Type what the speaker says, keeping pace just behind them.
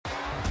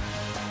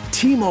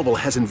T-Mobile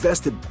has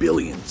invested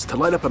billions to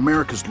light up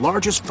America's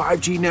largest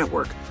 5G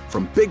network,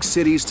 from big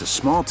cities to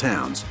small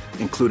towns,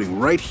 including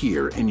right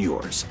here in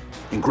yours.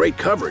 And great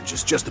coverage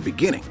is just the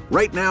beginning.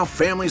 Right now,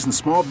 families and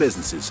small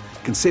businesses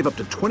can save up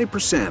to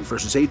 20%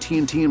 versus AT&T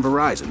and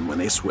Verizon when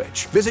they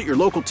switch. Visit your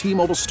local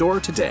T-Mobile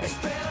store today.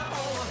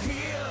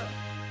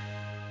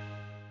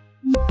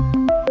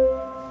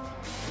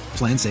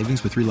 Plan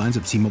savings with 3 lines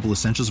of T-Mobile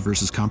Essentials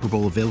versus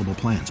comparable available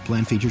plans.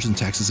 Plan features and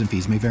taxes and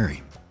fees may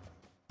vary.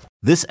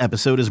 This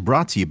episode is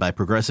brought to you by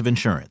Progressive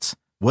Insurance.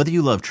 Whether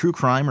you love true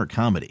crime or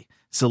comedy,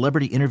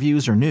 celebrity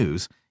interviews or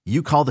news,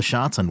 you call the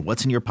shots on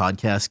what's in your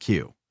podcast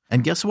queue.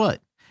 And guess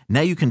what?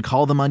 Now you can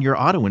call them on your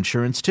auto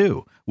insurance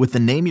too with the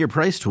Name Your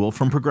Price tool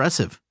from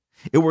Progressive.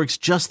 It works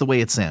just the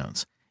way it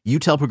sounds. You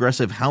tell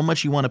Progressive how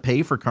much you want to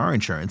pay for car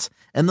insurance,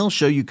 and they'll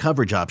show you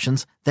coverage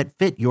options that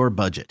fit your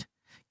budget.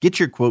 Get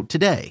your quote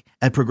today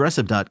at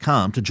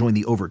Progressive.com to join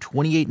the over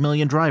 28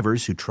 million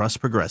drivers who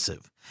trust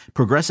Progressive.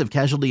 Progressive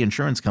Casualty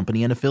Insurance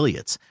Company and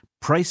Affiliates.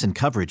 Price and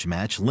coverage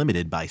match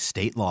limited by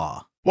state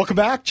law. Welcome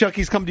back.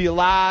 Junkies come to you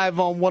live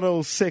on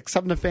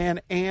 106.7 The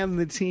Fan and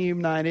the Team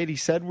 980.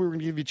 Said we were going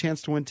to give you a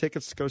chance to win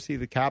tickets to go see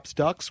the Caps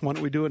Ducks. Why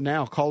don't we do it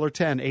now? Caller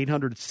 10,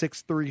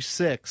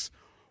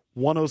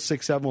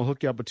 800-636-1067. We'll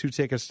hook you up with 2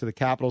 tickets to the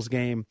Capitals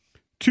game.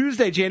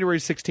 Tuesday, January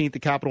 16th, the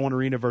Capital One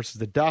Arena versus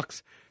the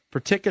Ducks. For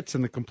tickets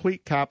and the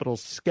complete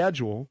Capitals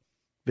schedule,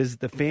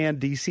 visit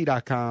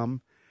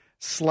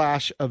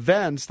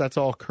thefandc.com/events. That's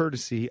all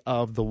courtesy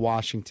of the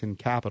Washington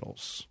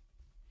Capitals.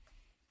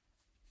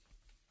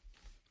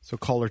 So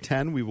caller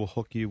 10, we will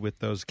hook you with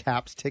those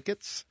Caps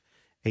tickets,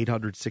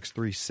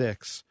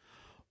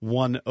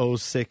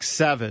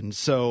 800-636-1067.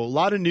 So a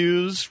lot of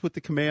news with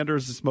the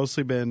Commanders. It's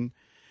mostly been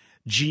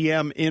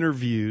GM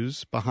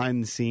interviews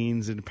behind the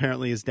scenes, and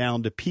apparently is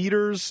down to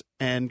Peters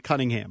and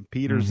Cunningham.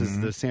 Peters is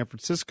the San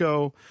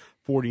Francisco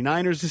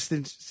 49ers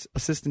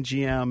assistant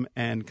GM,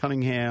 and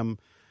Cunningham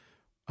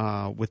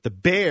with the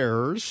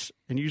Bears.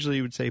 And usually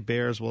you would say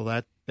Bears, well,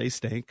 that they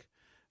stink.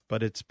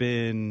 But it's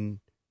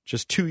been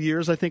just 2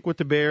 years, I think, with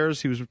the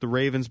Bears. He was with the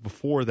Ravens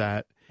before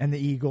that. And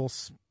the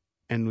Eagles.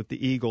 And with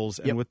the Eagles.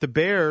 Yep. And with the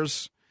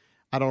Bears,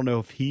 I don't know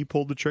if he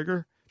pulled the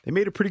trigger. They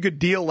made a pretty good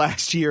deal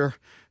last year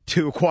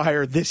to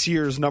acquire this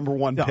year's number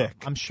 1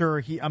 pick. I'm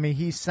sure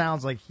he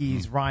sounds like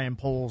he's Ryan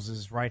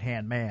Poles'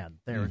 right-hand man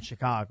there in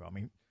Chicago. I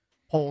mean,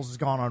 Poles has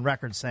gone on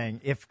record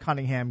saying if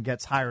Cunningham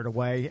gets hired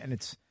away, and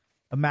it's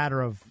a matter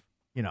of,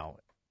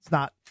 it's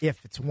not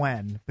if, it's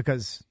when,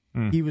 because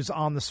he was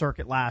on the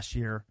circuit last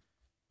year.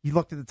 He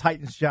looked at the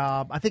Titans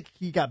job. I think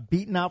he got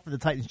beaten out for the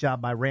Titans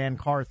job by Rand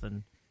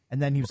Carthen,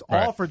 and then he was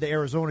offered the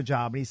Arizona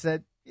job, and he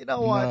said, you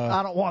know what,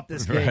 I don't want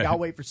this gig. I'll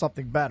wait for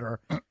something better.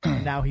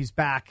 And now he's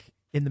back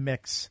in the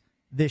mix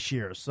this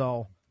year.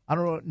 So I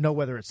don't know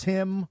whether it's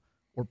him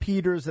or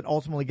Peters that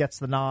ultimately gets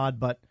the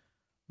nod, but,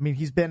 I mean,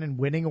 he's been in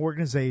winning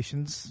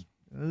organizations.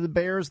 The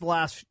Bears the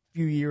last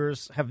few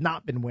years have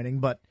not been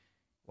winning, but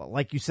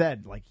like you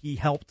said, like he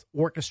helped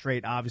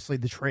orchestrate, obviously,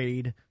 the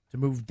trade to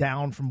move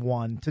down from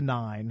 1 to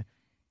 9.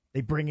 They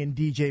bring in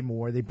DJ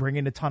Moore. They bring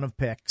in a ton of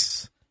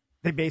picks.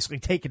 They basically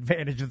take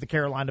advantage of the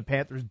Carolina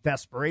Panthers'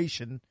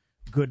 desperation.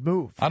 Good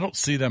move. I don't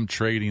see them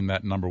trading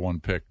that number 1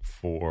 pick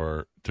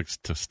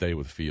to stay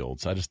with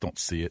Fields. I just don't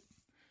see it.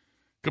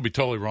 Could be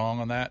totally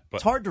wrong on that. But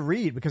it's hard to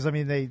read because, I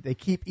mean, they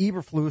keep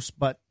Eberflus,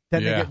 but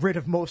then they get rid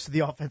of most of the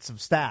offensive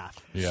staff.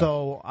 Yeah.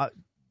 So,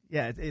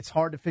 it's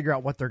hard to figure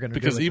out what they're going to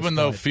do. Because even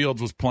though Fields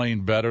was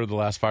playing better the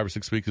last 5 or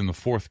 6 weeks in the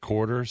fourth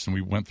quarters, and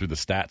we went through the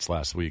stats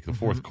last week, the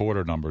fourth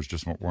quarter numbers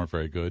just weren't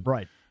very good.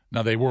 Right.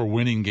 Now, they were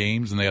winning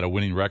games, and they had a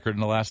winning record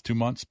in the last 2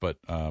 months, but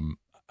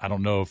I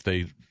don't know if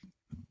they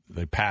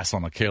pass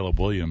on the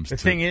Caleb Williams. The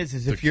thing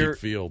is if you're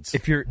Fields.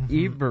 If you're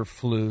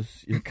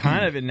Eberflus, you're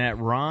kind of in that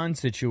Ron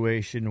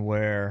situation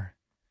where,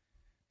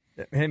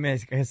 I mean, I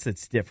guess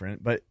it's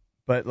different, but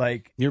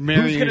like, you're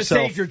marrying who's going to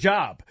yourself. save your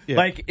job? Yeah.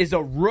 Like, is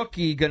a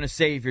rookie going to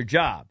save your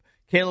job?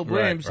 Caleb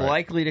Williams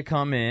likely to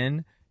come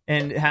in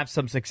and have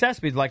some success,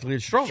 but he's likely to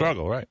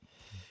struggle. Right.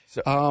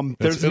 So,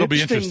 it'll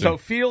be interesting. So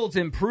Fields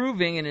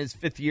improving in his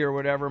 5th year or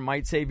whatever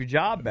might save your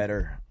job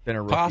better than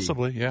a rookie.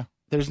 Possibly, yeah.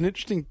 There's an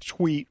interesting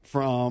tweet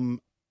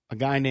from a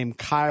guy named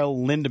Kyle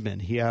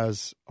Lindemann. He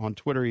has on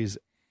Twitter, he's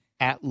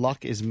at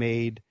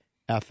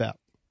 @LuckIsMadeFF,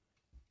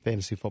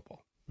 fantasy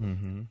football.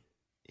 Mm-hmm.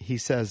 He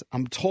says,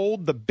 I'm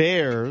told the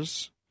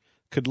Bears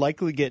could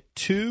likely get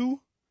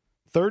 2,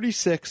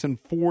 36, and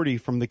 40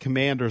 from the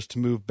Commanders to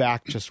move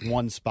back just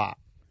 1 spot.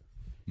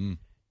 Do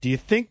you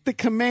think the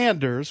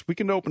Commanders, we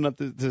can open up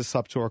this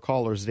up to our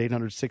callers at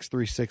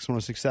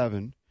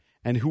 800-636-1067,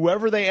 and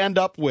whoever they end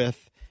up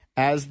with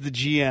as the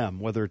GM,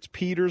 whether it's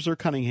Peters or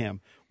Cunningham,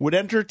 would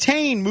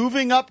entertain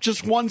moving up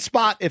just 1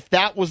 spot if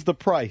that was the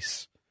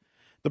price?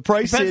 The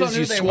price is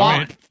you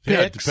swap picks.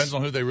 Yeah, it depends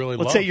on who they really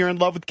love. Let's say you're in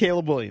love with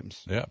Caleb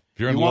Williams. Yeah. If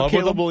you're in you love want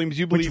Caleb with him, Williams,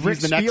 you believe Rick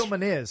he's the next.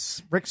 Spielman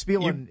is. Rick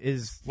Spielman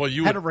is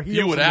you head over heels.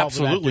 You would in love with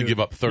that absolutely dude.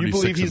 give up 36 You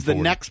believe he's and the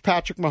 40. next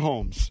Patrick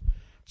Mahomes.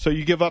 So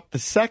you give up the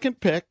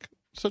second pick,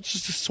 so it's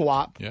just a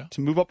swap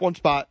to move up 1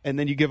 spot, and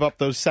then you give up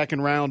those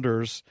second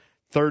rounders,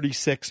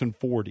 36 and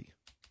 40.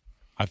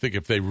 I think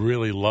if they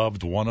really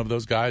loved one of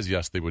those guys,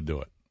 yes, they would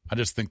do it. I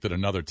just think that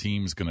another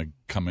team's going to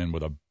come in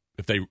with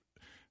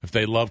if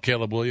they love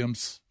Caleb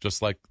Williams,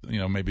 just like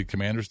maybe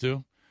Commanders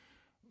do,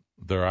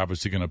 they're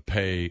obviously going to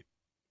pay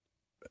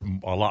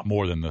a lot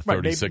more than the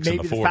 36 and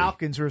the 40. The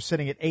Falcons are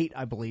sitting at 8,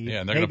 I believe. Yeah,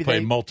 and they're going to play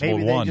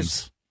multiple ones.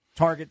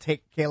 They just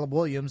take Caleb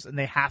Williams, and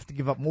they have to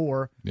give up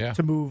more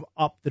to move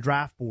up the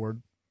draft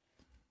board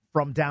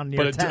from down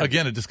near 10.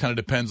 Again, it just kind of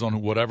depends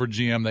on whatever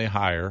GM they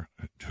hire.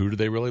 Who do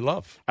they really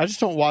love? I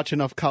just don't watch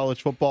enough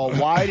college football.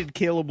 Why did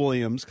Caleb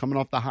Williams, coming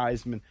off the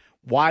Heisman,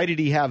 why did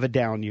he have a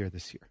down year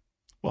this year?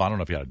 Well, I don't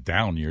know if he had a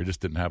down year.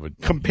 Just didn't have a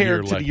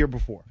compared to the year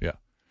before. Yeah.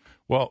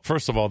 Well,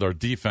 first of all, their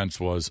defense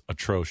was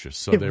atrocious.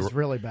 So it was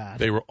really bad.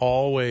 They were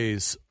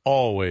always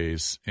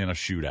in a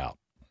shootout.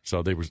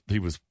 So he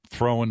was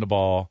throwing the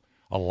ball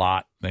a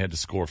lot. They had to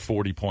score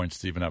 40 points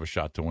to even have a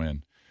shot to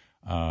win.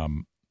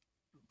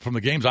 From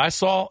the games I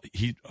saw,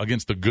 he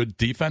against the good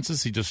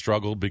defenses, he just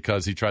struggled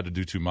because he tried to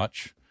do too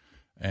much,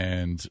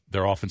 and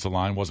their offensive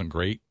line wasn't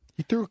great.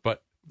 He threw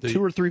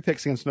 2 or 3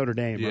 picks against Notre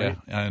Dame, right?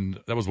 Yeah,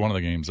 and that was one of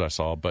the games I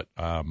saw. But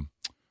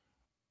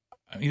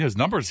his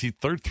numbers, he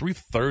threw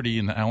 330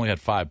 and only had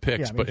 5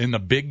 picks. Yeah, but in the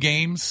big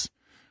games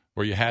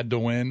where you had to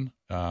win,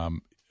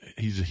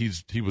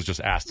 he was just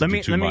asked to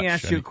do too much. Let me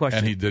ask you a question.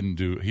 And he didn't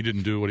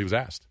do what he was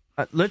asked.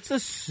 Let's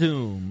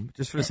assume,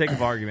 just for the sake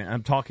of argument,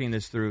 I'm talking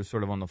this through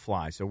sort of on the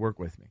fly, so work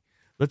with me.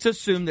 Let's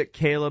assume that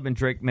Caleb and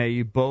Drake May,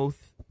 you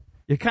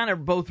kind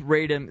of both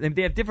rate him.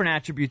 They have different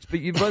attributes, but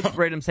you both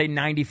rate him, say,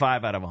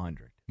 95 out of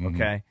 100, okay?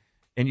 Mm-hmm.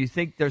 And you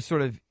think they're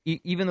sort of,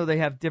 even though they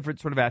have different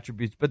sort of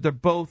attributes, but they're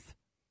both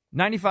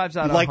 95s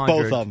out of 100. You like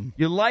both of them.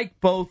 You like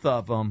both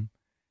of them.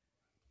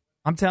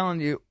 I'm telling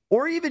you.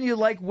 Or even you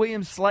like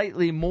Williams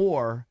slightly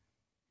more.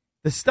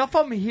 The stuff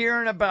I'm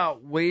hearing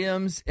about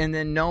Williams and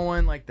then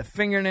knowing like the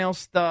fingernail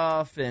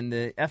stuff and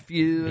the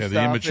FU stuff.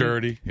 The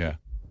immaturity,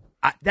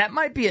 that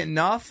might be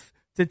enough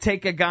to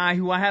take a guy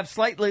who I have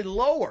slightly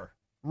lower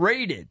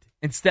rated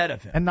instead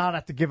of him. And not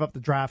have to give up the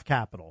draft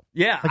capital.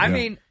 Yeah, I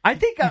mean, I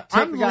think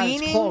I'm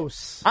leaning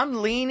close.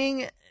 I'm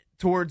leaning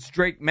towards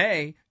Drake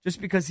May just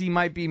because he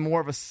might be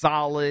more of a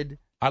solid.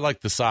 I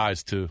like the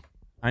size, too.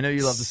 I know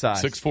you love the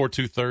size. 6'4",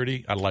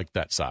 230. I like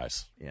that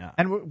size. Yeah.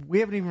 And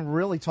we haven't even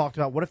really talked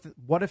about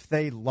what if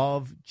they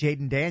love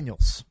Jaden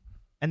Daniels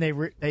and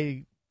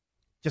they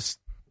just,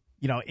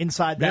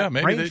 inside that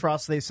brain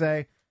trust, they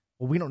say,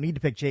 well, we don't need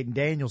to pick Jaden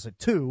Daniels at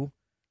 2.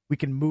 We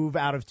can move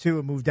out of 2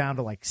 and move down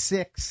to like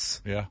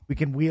 6. Yeah. We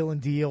can wheel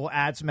and deal,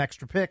 add some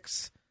extra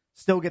picks,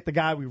 still get the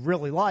guy we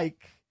really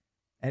like.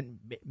 And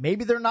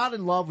maybe they're not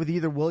in love with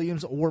either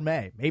Williams or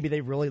May. Maybe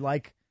they really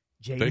like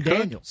Jaden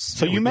Daniels.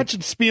 So you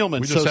mentioned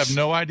Spielman. We just have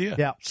no idea.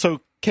 Yeah.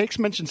 So Cakes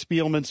mentioned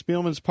Spielman.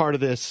 Spielman's part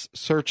of this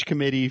search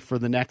committee for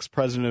the next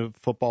president of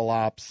football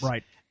ops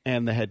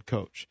and the head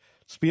coach.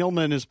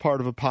 Spielman is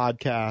part of a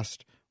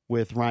podcast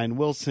with Ryan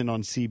Wilson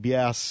on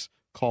CBS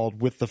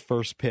called With the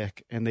First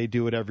Pick, and they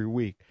do it every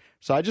week.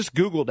 So I just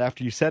Googled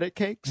after you said it,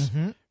 Cakes,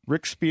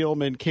 Rick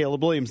Spielman,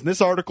 Caleb Williams. And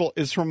this article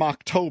is from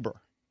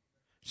October.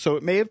 So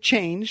it may have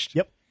changed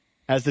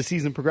as the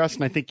season progressed,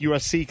 and I think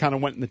USC kind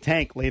of went in the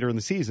tank later in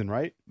the season,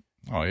 right?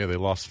 Oh, yeah, they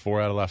lost 4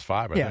 out of the last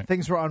 5, I think.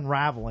 Things were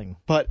unraveling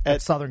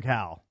at Southern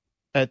Cal.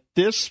 At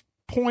this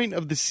point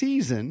of the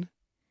season,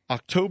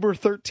 October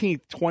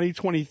 13th,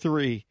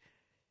 2023,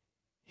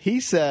 he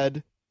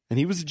said, and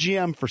he was a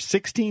GM for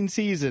 16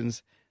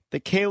 seasons,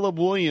 that Caleb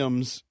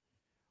Williams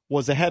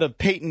was ahead of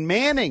Peyton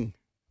Manning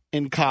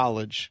in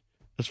college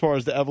as far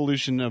as the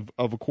evolution of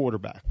a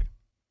quarterback.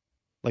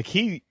 Like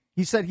he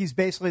said he's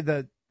basically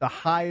the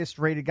highest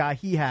rated guy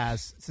he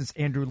has since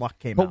Andrew Luck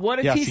came out. But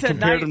what if he's a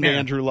compared nightmare? Him to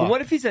Andrew Luck. But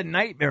what if he's a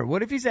nightmare?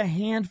 What if he's a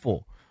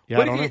handful?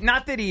 Yeah,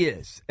 Not that he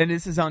is, and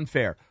this is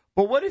unfair,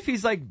 but what if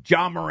he's like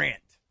John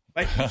Morant?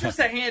 Like he's just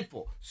a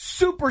handful.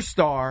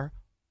 Superstar,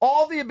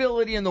 all the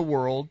ability in the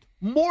world,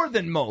 more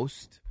than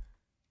most.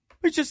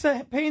 It's just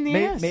a pain in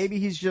the ass. Maybe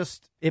he's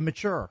just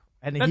immature,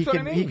 and That's he what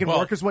can I mean.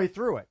 work his way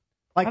through it.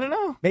 Like, I don't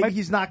know. Maybe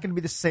he's not going to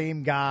be the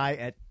same guy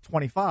at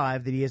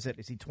 25 that he is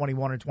he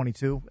 21 or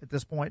 22 at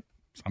this point?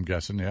 I'm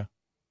guessing, yeah.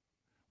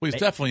 Well, he's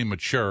definitely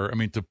immature. I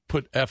mean, to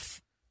put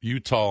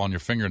Utah on your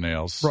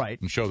fingernails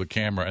and show the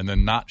camera and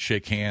then not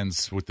shake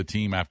hands with the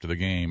team after the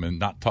game and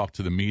not talk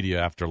to the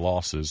media after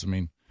losses. I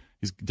mean,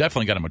 he's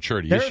definitely got a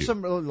maturity issue. There's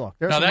some now, some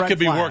that red could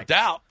be flags. worked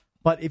out.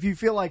 But if you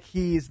feel like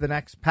he's the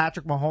next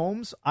Patrick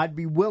Mahomes, I'd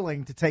be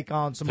willing to take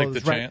on some of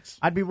those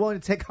I'd be willing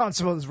to take on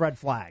some of those red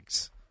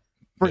flags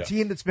for a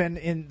team that's been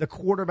in the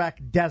quarterback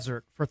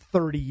desert for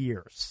 30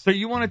 years. So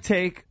you want to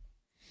take,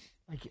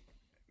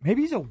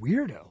 maybe he's a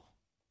weirdo.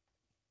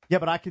 Yeah,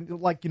 but I can,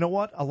 you know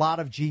what? A lot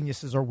of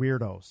geniuses are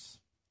weirdos,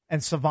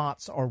 and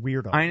savants are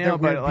weirdos. I know, They're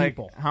but weird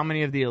people. how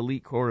many of the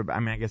elite quarterbacks? I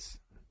mean, I guess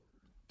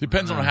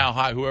depends on how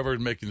high whoever is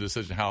making the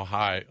decision. How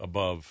high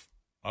above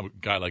a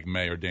guy like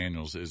May or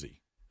Daniels is he?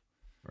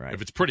 Right.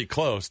 If it's pretty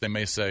close, they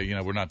may say,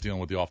 we're not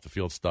dealing with the off the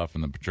field stuff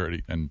and the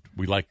maturity, and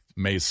we like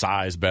May's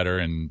size better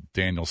and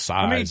Daniel's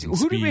size. And who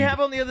speed. did we have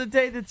on the other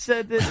day that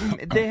said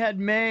that they had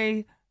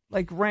May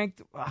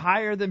ranked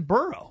higher than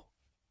Burrow?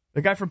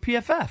 The guy from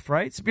PFF,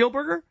 right?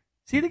 Spielberger?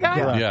 Is he the guy?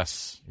 Yeah.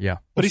 Yes. Yeah.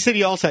 But he said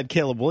he also had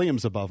Caleb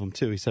Williams above him,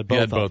 too. He said both, He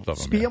had of both them.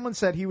 of them. yeah. Spielman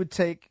said he would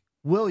take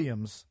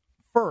Williams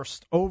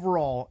first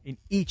overall in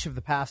each of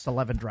the past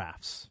 11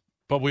 drafts.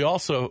 But we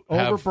also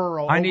Over have.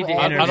 Burrow. I need to over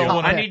all interview the him.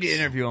 top I need to picks.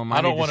 interview him.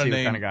 I don't want want to to see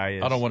name. what kind of guy he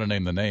is. I don't want to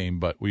name the name,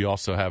 but we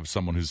also have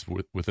someone who's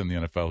within the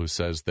NFL who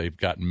says they've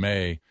got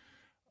May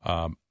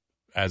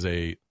as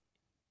a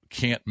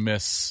can't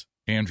miss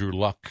Andrew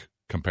Luck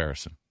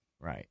comparison.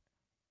 Right.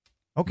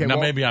 Okay, Now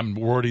well, maybe I'm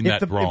wording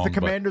that wrong. If the but-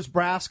 Commanders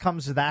brass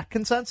comes to that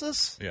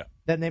consensus, Yeah.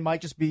 then they might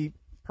just be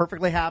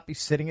perfectly happy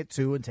sitting at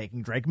 2 and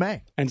taking Drake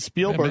May. And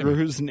Spielberger, Yeah, maybe.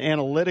 who's an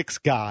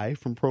analytics guy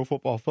from Pro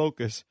Football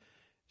Focus,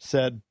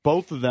 said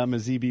both of them,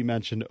 as EB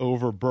mentioned,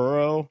 over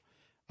Burrow.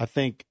 I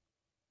think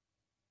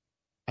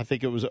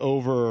it was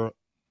over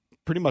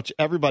pretty much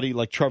everybody,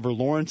 like Trevor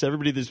Lawrence,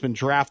 everybody that's been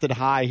drafted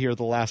high here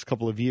the last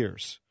couple of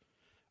years.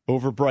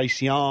 Over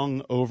Bryce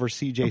Young, over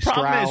C.J. The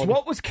problem Stroud. is,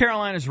 what was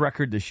Carolina's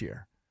record this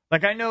year?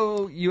 Like, I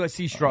know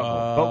USC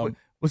struggled, but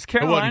was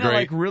Carolina great.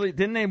 like really?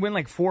 Didn't they win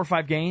like 4 or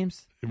 5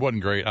 games? It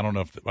wasn't great. I don't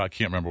know if I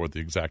can't remember what the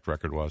exact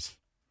record was.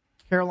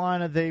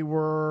 Carolina, they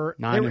were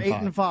 9 and 8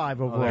 5. and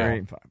 5 overall. They're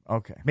 8-5.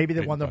 Okay. Maybe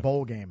they 8 won and their 5.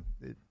 bowl game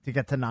to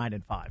get to 9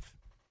 and 5.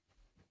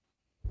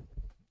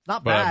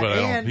 Not But- bad. but I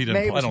don't- and he didn't-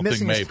 May I was don't think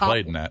missing May his top,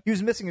 played in that. He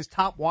was missing his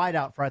top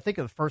wideout for I think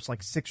the first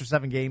like 6 or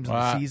 7 games of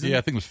the season. Yeah,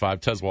 I think it was 5.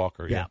 Tez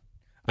Walker. Yeah.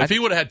 If he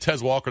would have had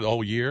Tez Walker the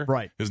whole year,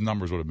 Right. his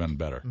numbers would have been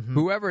better.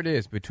 Whoever it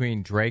is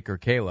between Drake or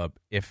Caleb,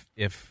 if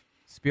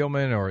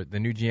Spielman or the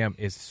new GM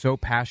is so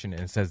passionate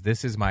and says,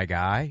 this is my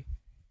guy,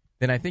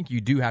 then I think you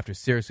do have to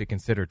seriously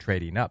consider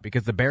trading up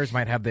because the Bears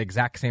might have the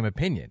exact same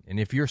opinion. And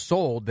if you're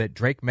sold that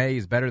Drake May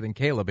is better than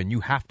Caleb and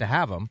you have to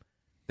have him,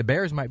 the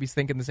Bears might be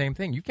thinking the same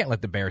thing. You can't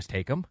let the Bears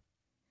take him.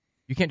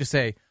 You can't just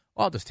say,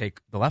 well, I'll just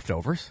take the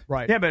leftovers.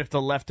 Right. Yeah, but if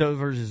the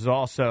leftovers is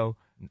also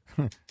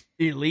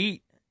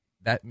elite,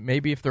 That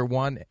maybe if they're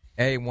 1A,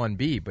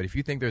 1B, but if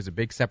you think there's a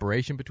big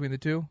separation between the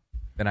two,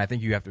 then I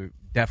think you have to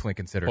definitely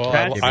consider Well,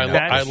 giving I that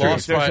that's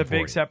up. true. There's a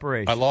big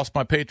separation. I lost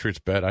my Patriots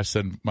bet. I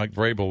said Mike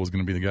Vrabel was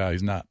going to be the guy.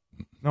 He's not.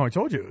 No, I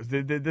told you.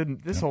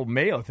 This whole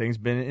Mayo thing's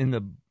been in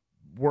the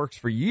works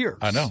for years.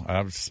 I know.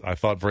 I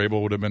thought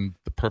Vrabel would have been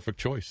the perfect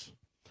choice.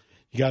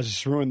 You guys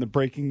just ruined the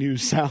breaking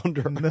news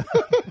sounder.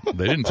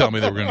 They didn't tell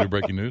me they were going to do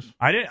breaking news.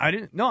 I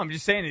didn't. No, I'm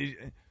just saying.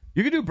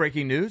 You can do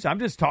breaking news. I'm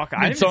just talking.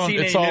 I It's haven't all, seen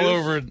it's any all news.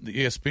 over the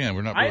ESPN.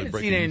 We're not I really haven't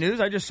breaking seen any news.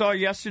 I just saw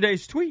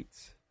yesterday's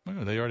tweets.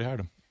 Oh, they already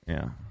hired him.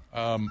 Yeah.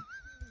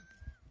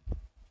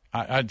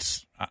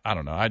 I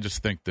don't know. I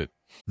just think that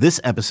This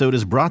episode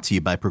is brought to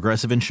you by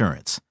Progressive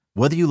Insurance.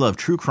 Whether you love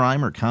true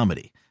crime or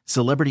comedy,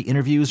 celebrity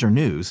interviews or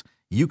news,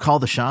 you call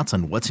the shots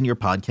on what's in your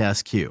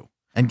podcast queue.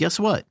 And guess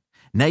what?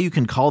 Now you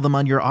can call them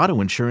on your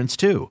auto insurance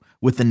too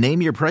with the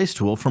Name Your Price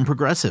tool from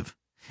Progressive.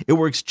 It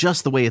works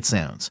just the way it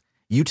sounds.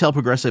 You tell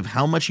Progressive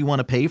how much you want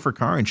to pay for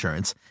car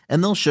insurance,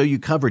 and they'll show you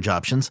coverage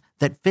options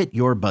that fit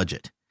your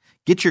budget.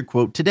 Get your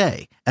quote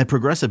today at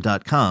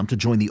Progressive.com to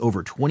join the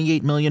over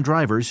 28 million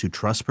drivers who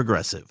trust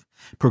Progressive.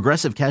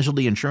 Progressive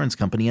Casualty Insurance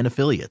Company and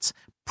Affiliates.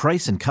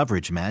 Price and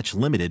coverage match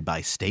limited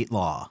by state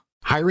law.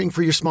 Hiring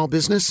for your small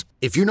business?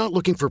 If you're not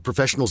looking for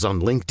professionals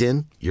on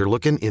LinkedIn, you're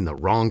looking in the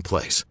wrong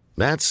place.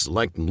 That's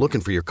like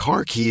looking for your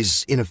car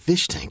keys in a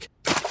fish tank.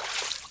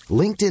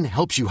 LinkedIn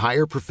helps you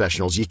hire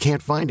professionals you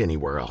can't find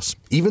anywhere else,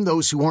 even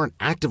those who aren't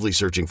actively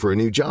searching for a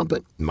new job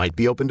but might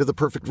be open to the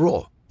perfect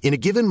role. In a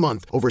given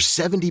month, over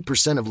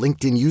 70% of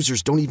LinkedIn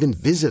users don't even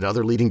visit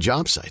other leading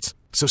job sites.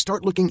 So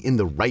start looking in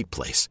the right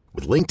place.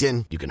 With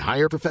LinkedIn, you can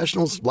hire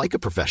professionals like a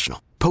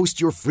professional.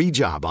 Post your free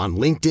job on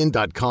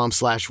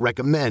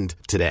linkedin.com/recommend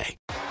today.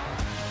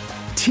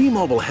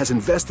 T-Mobile has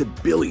invested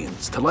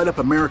billions to light up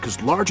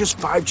America's largest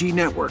 5G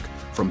network,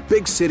 from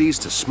big cities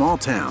to small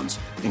towns,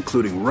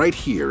 including right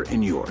here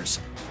in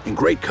yours. And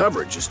great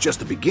coverage is just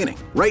the beginning.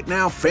 Right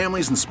now,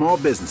 families and small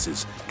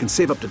businesses can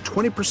save up to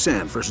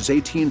 20% versus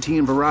AT&T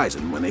and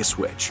Verizon when they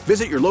switch.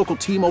 Visit your local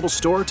T-Mobile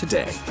store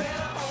today.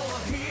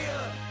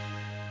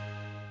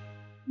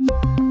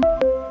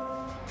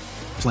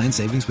 Plan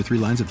savings with 3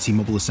 lines of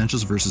T-Mobile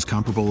Essentials versus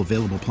comparable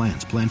available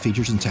plans. Plan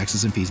features and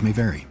taxes and fees may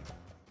vary.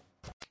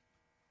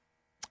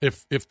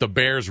 if the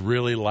Bears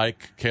really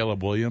like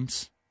Caleb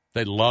Williams,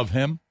 they love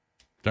him,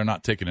 they're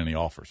not taking any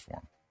offers for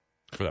him.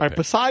 For that All right, pick.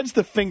 besides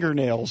the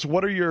fingernails,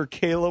 what are your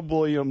Caleb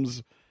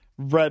Williams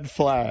red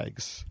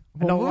flags?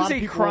 I know a was lot of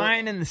he people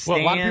crying in the Well,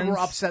 stands? a lot of people were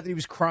upset that he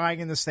was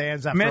crying in the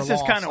stands I after mean, a it's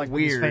just loss, kind of like,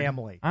 with his weird.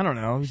 family. I don't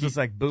know. He's just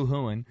like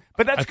boo-hooing.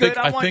 But that's good.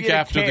 I want think you to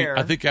after care.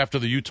 I think after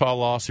the Utah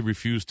loss, he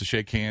refused to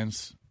shake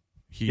hands.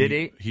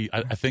 Did he?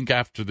 I think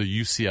after the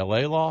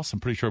UCLA loss, I'm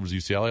pretty sure it was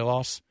UCLA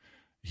loss,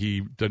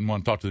 he didn't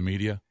want to talk to the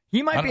media.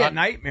 He might be a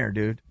nightmare,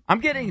 dude. I'm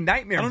getting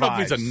nightmare I don't know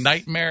vibes. if he's a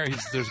nightmare.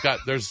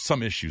 There's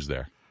some issues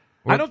there.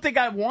 I don't think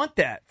I want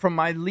that from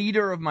my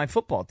leader of my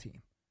football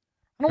team.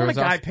 I don't want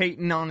a guy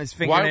painting on his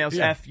fingernails,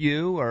 F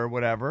you or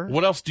whatever.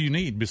 What else do you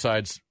need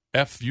besides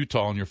F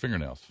Utah on your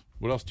fingernails?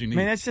 What else do you need? I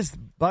mean, that's just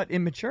butt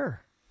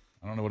immature.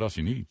 I don't know what else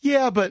you need.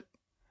 Yeah, but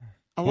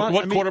a lot.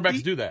 What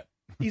quarterbacks do that?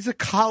 He's a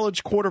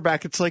college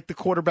quarterback. It's like the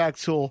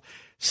quarterbacks who'll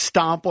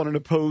stomp on an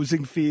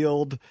opposing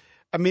field.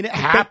 I mean, it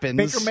happens.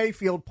 Baker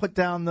Mayfield put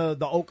down the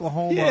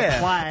Oklahoma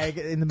flag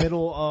in the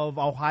middle of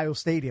Ohio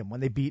Stadium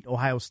when they beat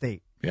Ohio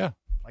State. Yeah.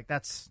 Like,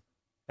 that's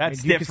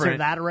different. Do you consider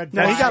that a red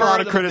flag? No, he got a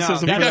lot of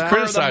criticism He for got that.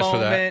 criticized for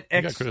that.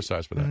 He got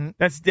criticized for that. Mm-hmm.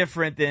 That's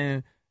different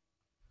than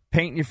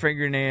painting your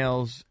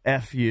fingernails,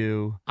 F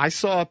you. I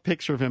saw a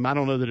picture of him. I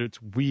don't know that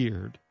it's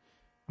weird.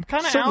 I'm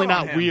kind of Certainly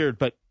not weird,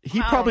 but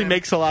he probably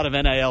makes a lot of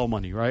NIL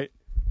money, right?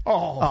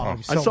 Oh,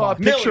 I saw a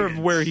picture of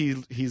where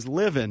he's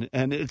living,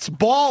 and it's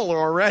baller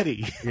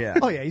already. Yeah.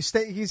 Oh yeah,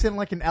 he's in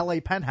like an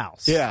LA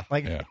penthouse. Yeah.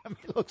 Like Yeah. I mean,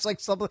 it looks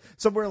like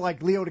somewhere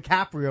like Leo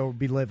DiCaprio would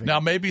be living. Now,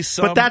 maybe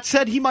some. But that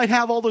said, he might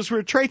have all those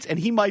weird traits, and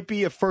he might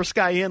be a first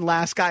guy in,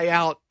 last guy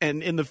out,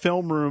 and in the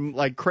film room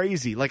like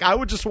crazy. Like, I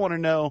would just want to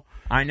know.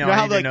 I know. You know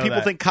how I need to like know people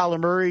that. think Kyler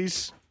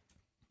Murray's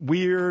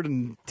weird,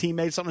 and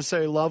teammates don't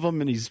necessarily love him,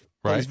 and he's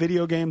plays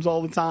video games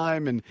all the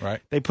time, and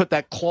they put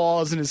that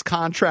clause in his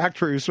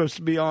contract where he was supposed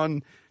to be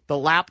on the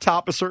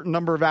laptop a certain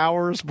number of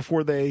hours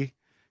before they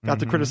got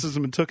the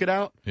criticism and took it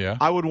out. Yeah.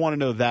 I would want to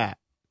know that.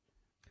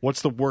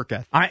 What's the work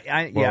ethic?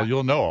 Well,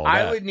 you'll know all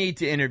that. I would need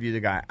to interview the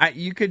guy.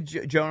 You could,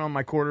 Joan, on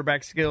my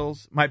quarterback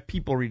skills, my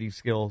people reading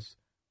skills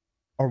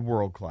are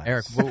world class.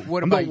 Eric,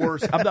 what I'm about the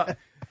worst.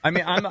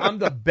 I'm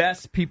the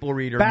best people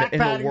reader Back in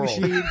the batting world.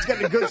 machine. It's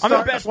getting a good I'm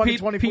start the best in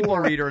 2024. people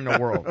reader in the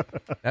world.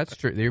 That's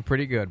true. You're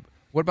pretty good.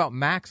 What about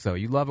Max, though?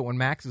 You love it when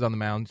Max is on the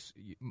mound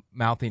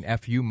mouthing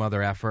F you,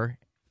 mother effer.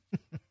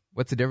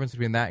 What's the difference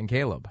between that and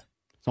Caleb?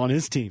 It's on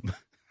his team.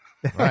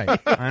 Right.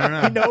 I don't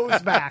know. He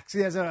knows Max.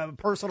 He has a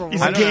personal He's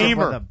a relationship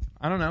gamer. with him.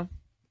 I don't know.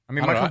 I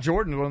mean, I don't Michael know.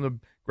 Jordan is one of the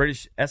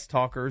greatest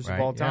S-talkers of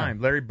all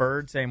time. Larry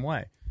Bird, same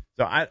way.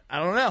 So I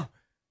don't know.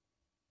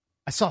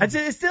 I saw. It's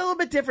still a little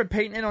bit different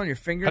painting it on your I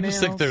fingernails.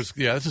 just think there's,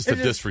 that's just a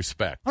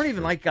disrespect. I don't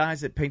even like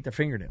guys that paint their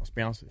fingernails, to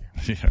be honest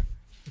with you. Yeah.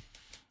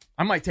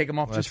 I might take them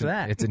off just for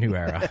that. It's a new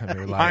era.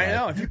 I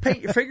know. If you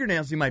paint your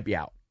fingernails, you might be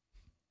out.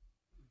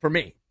 For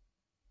me.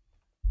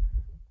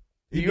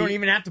 You don't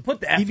even have to put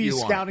the He be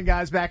FU on. scouting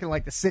guys back in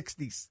like the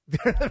 60s.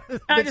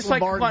 I just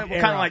like kind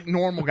of like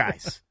normal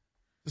guys.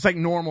 Just like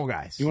normal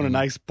guys. You want a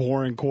nice,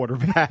 boring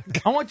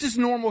quarterback. I want just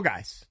normal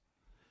guys.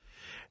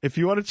 If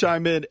you want to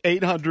chime in,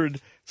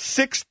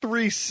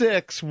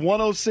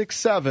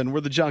 800-636-1067.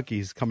 We're the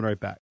Junkies. Coming right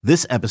back.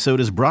 This episode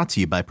is brought to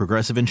you by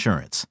Progressive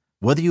Insurance.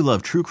 Whether you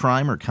love true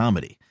crime or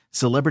comedy,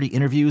 celebrity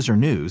interviews or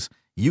news,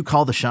 you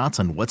call the shots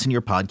on what's in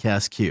your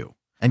podcast queue.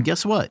 And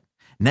guess what?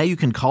 Now you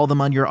can call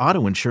them on your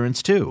auto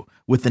insurance too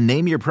with the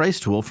Name Your Price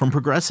tool from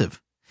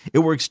Progressive. It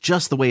works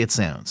just the way it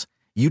sounds.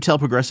 You tell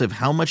Progressive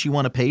how much you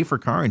want to pay for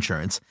car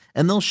insurance,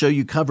 and they'll show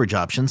you coverage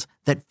options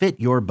that fit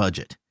your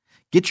budget.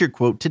 Get your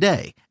quote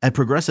today at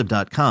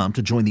Progressive.com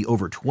to join the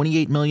over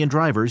 28 million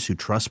drivers who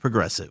trust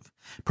Progressive.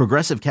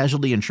 Progressive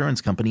Casualty Insurance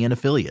Company and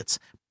Affiliates.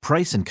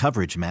 Price and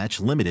coverage match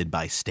limited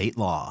by state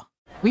law.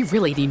 We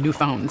really need new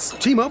phones.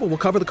 T-Mobile will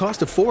cover the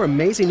cost of 4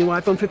 amazing new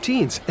iPhone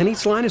 15s, and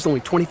each line is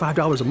only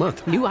 $25 a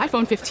month. New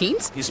iPhone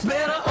 15s? It's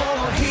better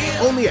over here.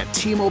 Only at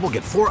T-Mobile,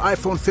 get 4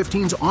 iPhone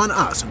 15s on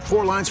us and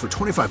 4 lines for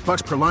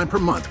 $25 per line per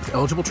month with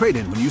eligible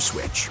trade-in when you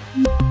switch.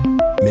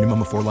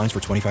 Minimum of 4 lines for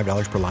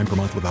 $25 per line per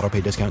month with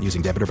autopay discount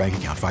using debit or bank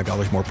account.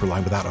 $5 more per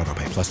line without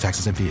autopay, plus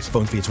taxes and fees.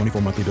 Phone fee at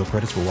 24 monthly bill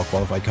credits for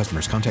well-qualified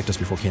customers. Contact us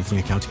before canceling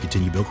account to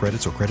continue bill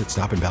credits or credit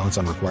stop and balance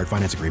on required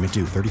finance agreement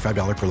due.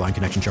 $35 per line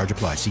connection charge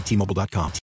applies. See T-Mobile.com.